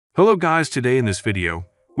Hello guys, today in this video,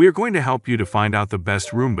 we are going to help you to find out the best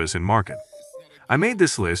Roombas in market. I made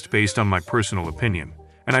this list based on my personal opinion,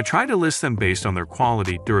 and I try to list them based on their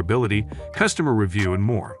quality, durability, customer review, and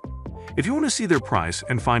more. If you want to see their price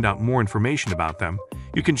and find out more information about them,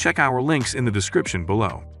 you can check our links in the description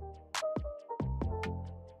below.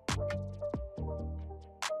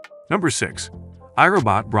 Number 6.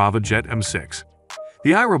 iRobot Brava Jet M6.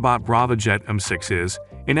 The iRobot Brava Jet M6 is,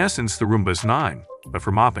 in essence, the Roombas 9, but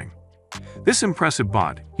for mopping. This impressive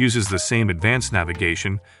bot uses the same advanced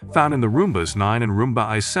navigation found in the Roombas 9 and Roomba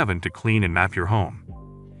i7 to clean and map your home.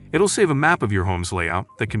 It'll save a map of your home's layout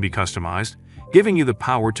that can be customized, giving you the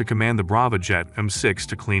power to command the Brava Jet M6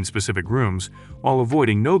 to clean specific rooms while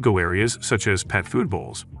avoiding no-go areas such as pet food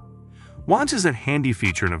bowls. Once is a handy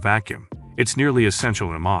feature in a vacuum, it's nearly essential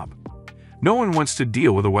in a mop. No one wants to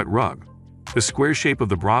deal with a wet rug. The square shape of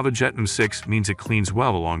the Brava Jet M6 means it cleans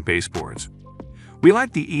well along baseboards. We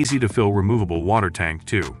like the easy-to-fill removable water tank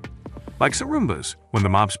too. Like some Roombas, when the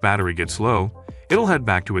mop's battery gets low, it'll head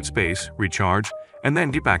back to its base, recharge, and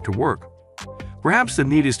then get back to work. Perhaps the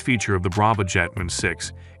neatest feature of the Brava Jet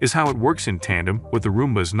M6 is how it works in tandem with the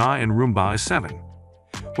Roombas 9 and Roomba i7.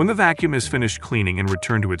 When the vacuum is finished cleaning and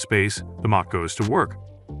returned to its base, the mop goes to work.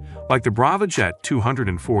 Like the Brava Jet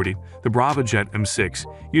 240, the Brava Jet M6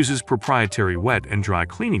 uses proprietary wet and dry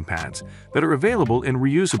cleaning pads that are available in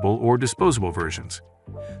reusable or disposable versions.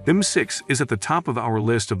 The M6 is at the top of our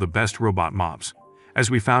list of the best robot mops. As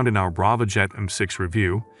we found in our Brava Jet M6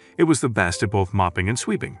 review, it was the best at both mopping and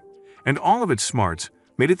sweeping, and all of its smarts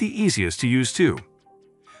made it the easiest to use too.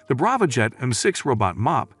 The Brava Jet M6 robot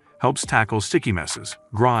mop helps tackle sticky messes,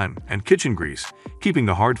 grime, and kitchen grease, keeping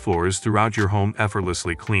the hard floors throughout your home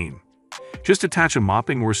effortlessly clean. Just attach a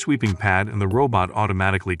mopping or sweeping pad and the robot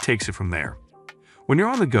automatically takes it from there. When you're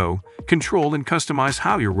on the go, control and customize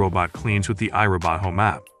how your robot cleans with the iRobot Home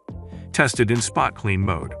app. Tested in spot clean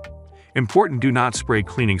mode. Important: do not spray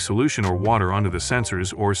cleaning solution or water onto the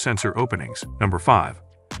sensors or sensor openings. Number 5.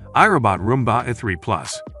 iRobot Roomba i3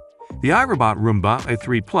 Plus. The iRobot Roomba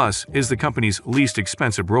i3 Plus is the company's least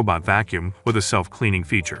expensive robot vacuum with a self-cleaning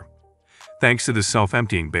feature. Thanks to the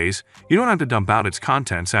self-emptying base, you don't have to dump out its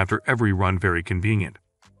contents after every run. Very convenient.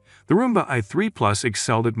 The Roomba i3 Plus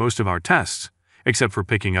excelled at most of our tests, except for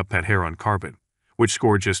picking up pet hair on carpet, which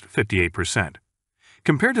scored just 58%.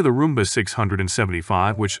 Compared to the Roomba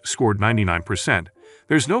 675, which scored 99%,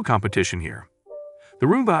 there's no competition here. The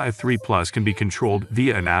Roomba i3 Plus can be controlled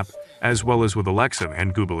via an app as well as with Alexa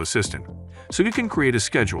and Google Assistant, so you can create a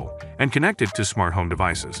schedule and connect it to smart home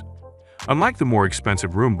devices. Unlike the more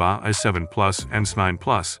expensive Roomba i7 Plus and i9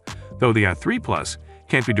 Plus, though the i3 Plus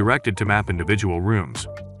can't be directed to map individual rooms.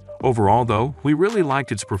 Overall though, we really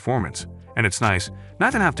liked its performance, and it's nice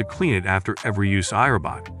not to have to clean it after every use.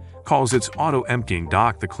 iRobot calls its auto-emptying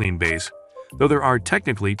dock the clean base, though there are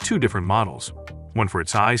technically two different models, one for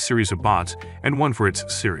its I series of bots and one for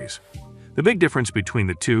its series. The big difference between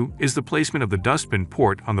the two is the placement of the dustbin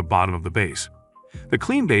port on the bottom of the base. The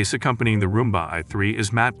clean base accompanying the Roomba i3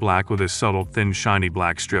 is matte black with a subtle, thin, shiny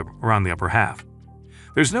black strip around the upper half.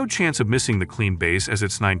 There's no chance of missing the clean base as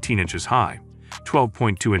it's 19 inches high,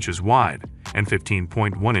 12.2 inches wide, and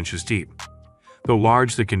 15.1 inches deep. Though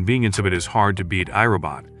large, the convenience of it is hard to beat.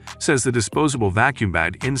 iRobot says the disposable vacuum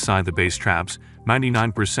bag inside the base traps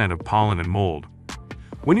 99% of pollen and mold.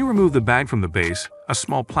 When you remove the bag from the base, a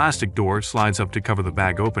small plastic door slides up to cover the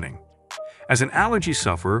bag opening. As an allergy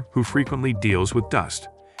sufferer who frequently deals with dust,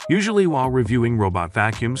 usually while reviewing robot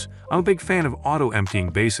vacuums, I'm a big fan of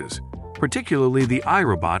auto-emptying bases, particularly the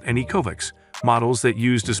iRobot and Ecovox models that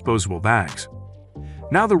use disposable bags.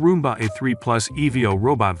 Now the Roomba i3 Plus EVO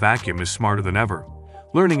robot vacuum is smarter than ever,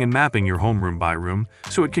 learning and mapping your home room by room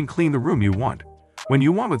so it can clean the room you want, when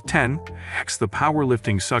you want, with 10x the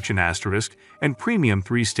power-lifting suction asterisk and premium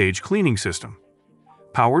 3-stage cleaning system.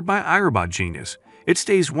 Powered by iRobot Genius, it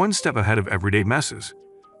stays one step ahead of everyday messes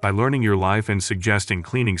by learning your life and suggesting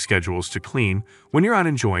cleaning schedules to clean when you're out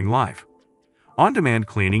enjoying life. On-demand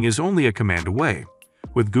cleaning is only a command away,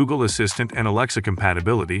 with Google Assistant and Alexa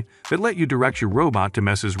compatibility that let you direct your robot to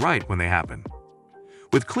messes right when they happen.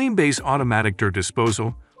 With Clean Base Automatic Dirt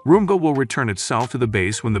Disposal, Roomba will return itself to the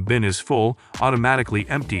base when the bin is full, automatically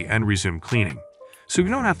empty, and resume cleaning, so you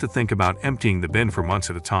don't have to think about emptying the bin for months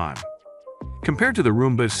at a time. Compared to the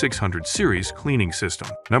Roomba 600 series cleaning system.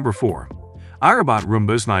 Number 4. iRobot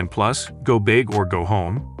Roombas 9 Plus, go big or go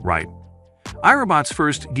home, right? iRobot's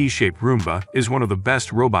first D-shaped Roomba is one of the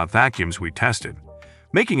best robot vacuums we tested,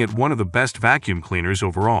 making it one of the best vacuum cleaners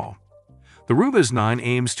overall. The Roombas 9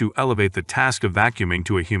 aims to elevate the task of vacuuming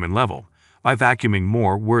to a human level by vacuuming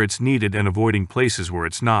more where it's needed and avoiding places where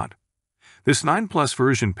it's not. This 9 Plus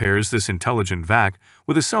version pairs this intelligent vac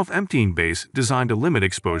with a self-emptying base designed to limit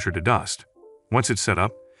exposure to dust. Once it's set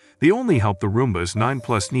up, the only help the Roombas 9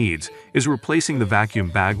 Plus needs is replacing the vacuum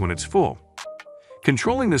bag when it's full.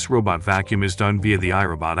 Controlling this robot vacuum is done via the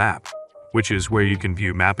iRobot app, which is where you can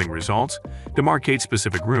view mapping results, demarcate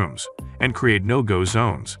specific rooms, and create no-go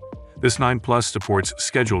zones. This 9 Plus supports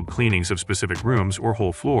scheduled cleanings of specific rooms or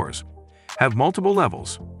whole floors. Have multiple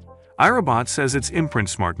levels. iRobot says its imprint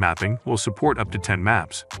smart mapping will support up to 10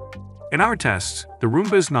 maps. In our tests, the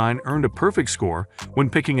Roombas 9 earned a perfect score when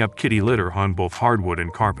picking up kitty litter on both hardwood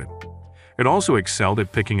and carpet. It also excelled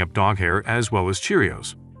at picking up dog hair as well as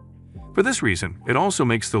Cheerios. For this reason, it also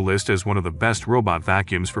makes the list as one of the best robot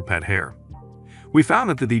vacuums for pet hair. We found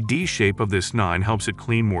that the D shape of this 9 helps it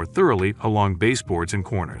clean more thoroughly along baseboards and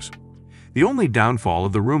corners. The only downfall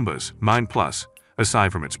of the Roombas 9 Plus,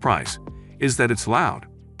 aside from its price, is that it's loud.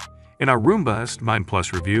 In our Roombas 9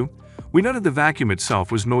 Plus review, we noted the vacuum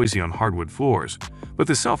itself was noisy on hardwood floors, but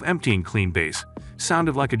the self-emptying clean base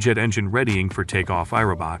sounded like a jet engine readying for takeoff.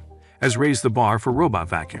 iRobot has raised the bar for robot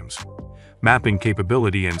vacuums. Mapping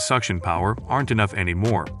capability and suction power aren't enough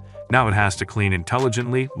anymore. Now it has to clean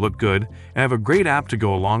intelligently, look good, and have a great app to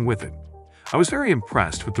go along with it. I was very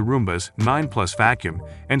impressed with the Roombas 9 Plus vacuum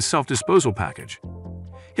and self-disposal package.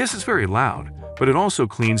 Yes, it's very loud, but it also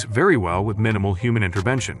cleans very well with minimal human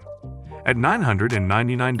intervention. At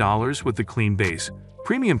 $999 with the clean base,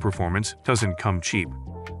 premium performance doesn't come cheap,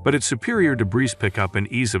 but its superior debris pickup and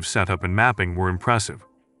ease of setup and mapping were impressive.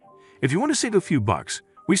 If you want to save a few bucks,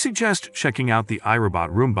 we suggest checking out the iRobot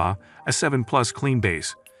Roomba A7 Plus Clean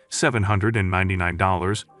Base,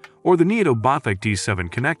 $799, or the Neato Botvec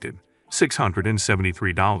D7 Connected,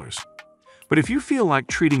 $673. But if you feel like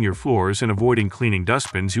treating your floors and avoiding cleaning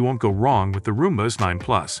dustbins, you won't go wrong with the Roombas 9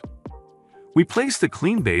 Plus. We place the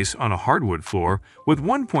clean base on a hardwood floor with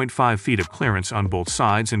 1.5 feet of clearance on both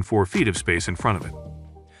sides and 4 feet of space in front of it.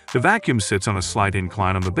 The vacuum sits on a slight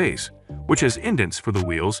incline on the base, which has indents for the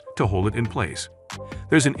wheels to hold it in place.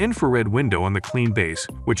 There's an infrared window on the clean base,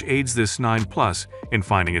 which aids this 9 Plus in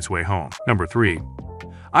finding its way home. Number 3.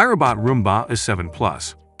 iRobot Roomba A7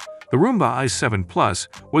 Plus. The Roomba A7 Plus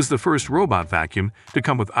was the first robot vacuum to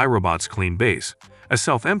come with iRobot's clean base, a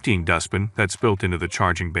self-emptying dustbin that's built into the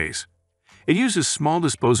charging base. It uses small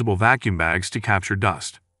disposable vacuum bags to capture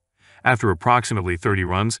dust. After approximately 30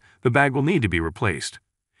 runs, the bag will need to be replaced.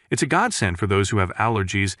 It's a godsend for those who have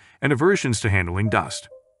allergies and aversions to handling dust.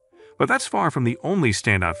 But that's far from the only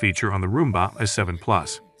standout feature on the Roomba A7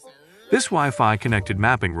 Plus. This Wi-Fi connected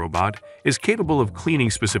mapping robot is capable of cleaning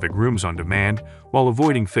specific rooms on demand while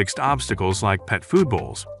avoiding fixed obstacles like pet food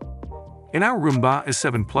bowls. In our Roomba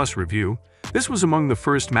A7 Plus review, this was among the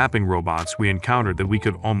first mapping robots we encountered that we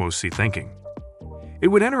could almost see thinking. It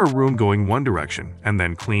would enter a room going one direction and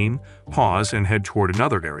then clean, pause, and head toward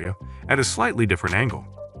another area at a slightly different angle.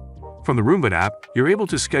 From the Roomba app, you're able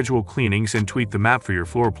to schedule cleanings and tweak the map for your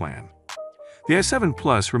floor plan. The i7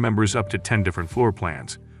 Plus remembers up to 10 different floor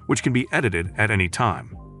plans, which can be edited at any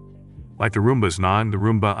time. Like the Roombas 9, the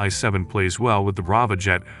Roomba i7 plays well with the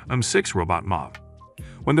BravoJet M6 robot mop.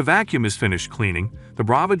 When the vacuum is finished cleaning, the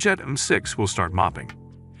BravoJet M6 will start mopping.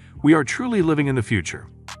 We are truly living in the future.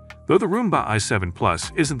 Though the Roomba i7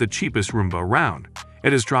 Plus isn't the cheapest Roomba around,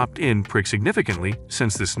 it has dropped in pretty significantly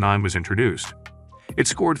since this 9 was introduced. It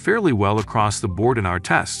scored fairly well across the board in our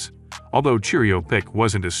tests, although Cheerio pick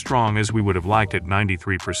wasn't as strong as we would have liked at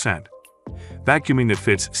 93%. Vacuuming that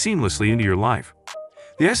fits seamlessly into your life.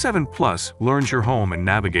 The i7 Plus learns your home and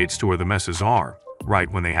navigates to where the messes are, right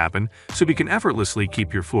when they happen, so you can effortlessly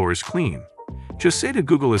keep your floors clean. Just say to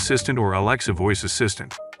Google Assistant or Alexa Voice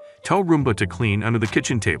Assistant, "Tell Roomba to clean under the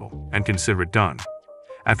kitchen table," and consider it done.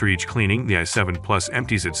 After each cleaning, the i7 Plus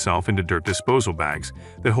empties itself into dirt disposal bags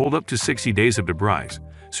that hold up to 60 days of debris,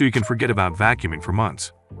 so you can forget about vacuuming for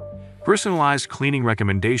months. Personalized cleaning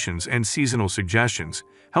recommendations and seasonal suggestions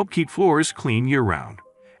help keep floors clean year-round.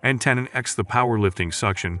 And 10x the powerlifting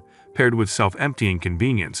suction, paired with self-emptying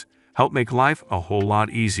convenience, help make life a whole lot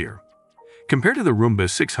easier. Compared to the Roomba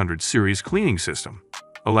 600 series cleaning system,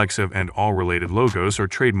 Alexa and all related logos are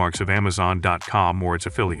trademarks of Amazon.com or its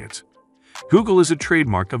affiliates. Google is a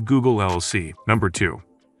trademark of Google LLC. Number 2.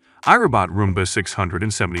 iRobot Roomba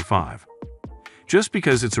 675. Just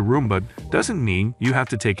because it's a Roomba doesn't mean you have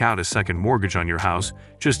to take out a second mortgage on your house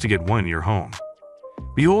just to get one in your home.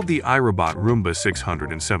 Behold the iRobot Roomba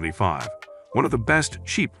 675, one of the best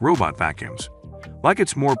cheap robot vacuums. Like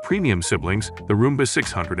its more premium siblings, the Roomba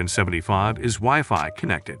 675 is Wi-Fi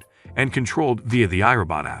connected and controlled via the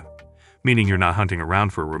iRobot app, meaning you're not hunting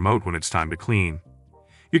around for a remote when it's time to clean.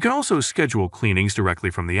 You can also schedule cleanings directly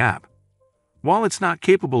from the app. While it's not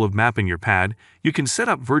capable of mapping your pad, you can set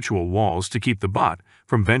up virtual walls to keep the bot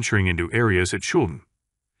from venturing into areas it shouldn't.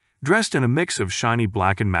 Dressed in a mix of shiny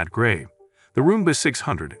black and matte gray, the Roomba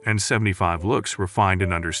 675 looks refined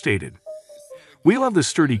and understated. We love the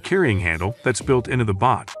sturdy carrying handle that's built into the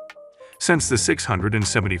bot. Since the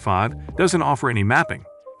 675 doesn't offer any mapping,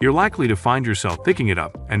 you're likely to find yourself picking it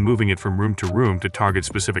up and moving it from room to room to target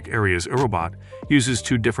specific areas. iRobot uses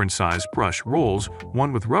two different size brush rolls,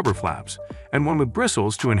 one with rubber flaps and one with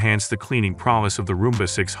bristles, to enhance the cleaning prowess of the Roomba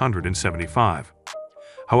 675.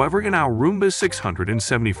 However, in our Roomba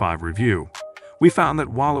 675 review, we found that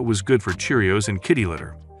while it was good for Cheerios and kitty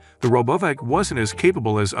litter, the RoboVac wasn't as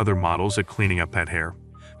capable as other models at cleaning up pet hair,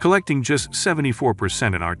 collecting just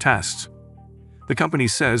 74% in our tests. The company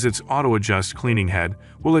says its auto-adjust cleaning head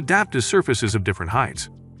will adapt to surfaces of different heights.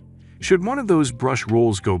 Should one of those brush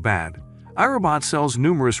rolls go bad, iRobot sells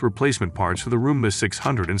numerous replacement parts for the Roomba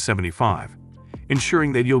 675,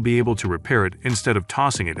 ensuring that you'll be able to repair it instead of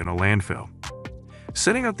tossing it in a landfill.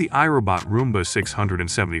 Setting up the iRobot Roomba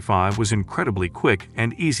 675 was incredibly quick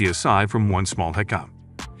and easy aside from one small hiccup.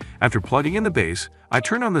 After plugging in the base, I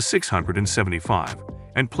turned on the 675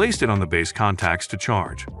 and placed it on the base contacts to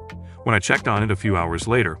charge. When I checked on it a few hours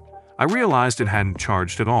later, I realized it hadn't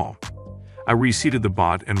charged at all. I reseated the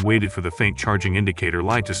bot and waited for the faint charging indicator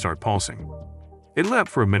light to start pulsing. It lit up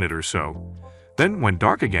for a minute or so, then went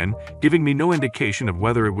dark again, giving me no indication of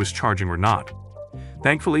whether it was charging or not.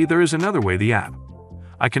 Thankfully, there is another way: the app.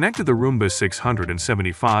 I connected the Roomba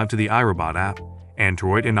 675 to the iRobot app,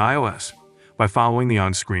 Android and iOS, by following the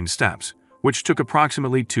on-screen steps, which took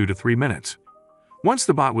approximately 2 to 3 minutes. Once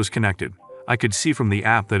the bot was connected, I could see from the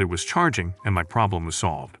app that it was charging and my problem was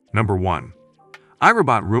solved. Number 1.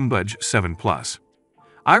 iRobot Roombas 7 Plus.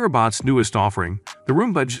 iRobot's newest offering, the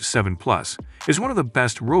Roombas 7 Plus, is one of the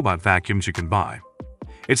best robot vacuums you can buy.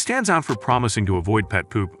 It stands out for promising to avoid pet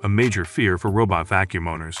poop, a major fear for robot vacuum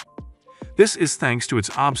owners. This is thanks to its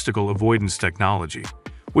obstacle avoidance technology,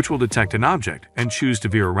 which will detect an object and choose to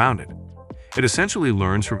veer around it. It essentially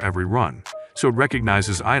learns from every run, so it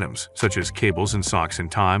recognizes items, such as cables and socks, in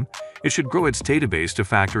time. It should grow its database to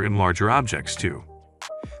factor in larger objects too.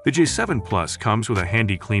 The J7 Plus comes with a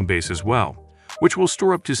handy clean base as well, which will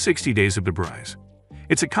store up to 60 days of debris.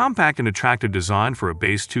 It's a compact and attractive design for a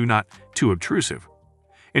base not too obtrusive.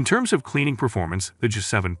 In terms of cleaning performance, the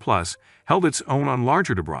J7 Plus held its own on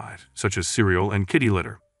larger debris, such as cereal and kitty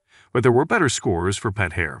litter, but there were better scores for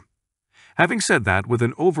pet hair. Having said that, with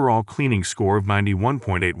an overall cleaning score of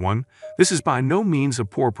 91.81, this is by no means a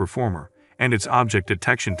poor performer, and its object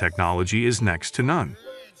detection technology is next to none.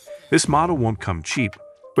 This model won't come cheap,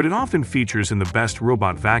 but it often features in the best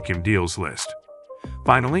robot vacuum deals list.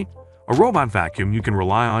 Finally, a robot vacuum you can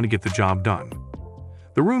rely on to get the job done.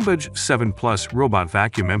 The Roomba 7 Plus robot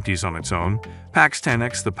vacuum empties on its own, packs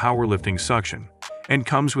 10x the powerlifting suction, and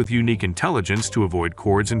comes with unique intelligence to avoid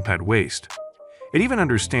cords and pet waste. It even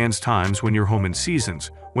understands times when you're home in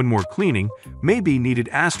seasons when more cleaning may be needed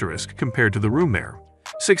 *, compared to the Roombas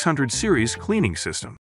 600 series cleaning system.